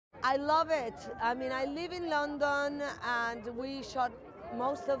I love it. I mean, I live in London and we shot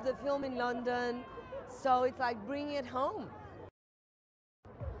most of the film in London, so it's like bringing it home.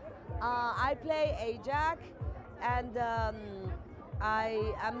 I play Ajax, and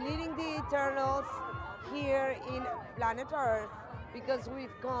I am leading the Eternals here in planet Earth because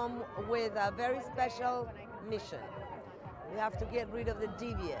we've come with a very special mission. We have to get rid of the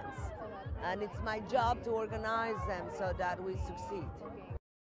deviants, and it's my job to organize them so that we succeed.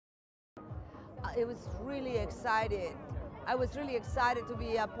 It was really excited. I was really excited to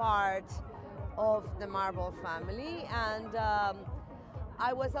be a part of the Marvel family, and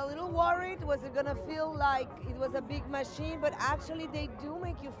I was a little worried, was it gonna feel like it was a big machine, but actually they do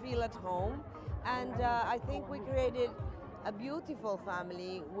make you feel at home, and I think we created a beautiful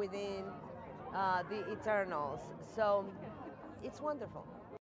family within the Eternals, so it's wonderful.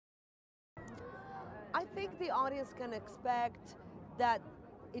 I think the audience can expect that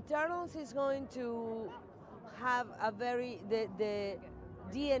Eternals is going to have a the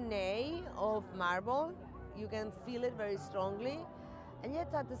DNA of Marvel. You can feel it very strongly, and yet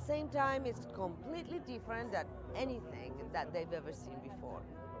at the same time it's completely different than anything that they've ever seen before.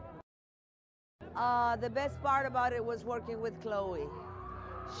 The best part about it was working with Chloe.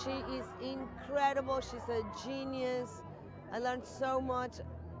 She is incredible, she's a genius. I learned so much.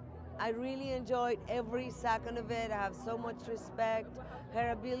 I really enjoyed every second of it. I have so much respect.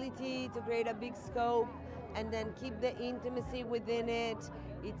 Her ability to create a big scope and then keep the intimacy within it,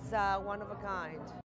 it's one of a kind.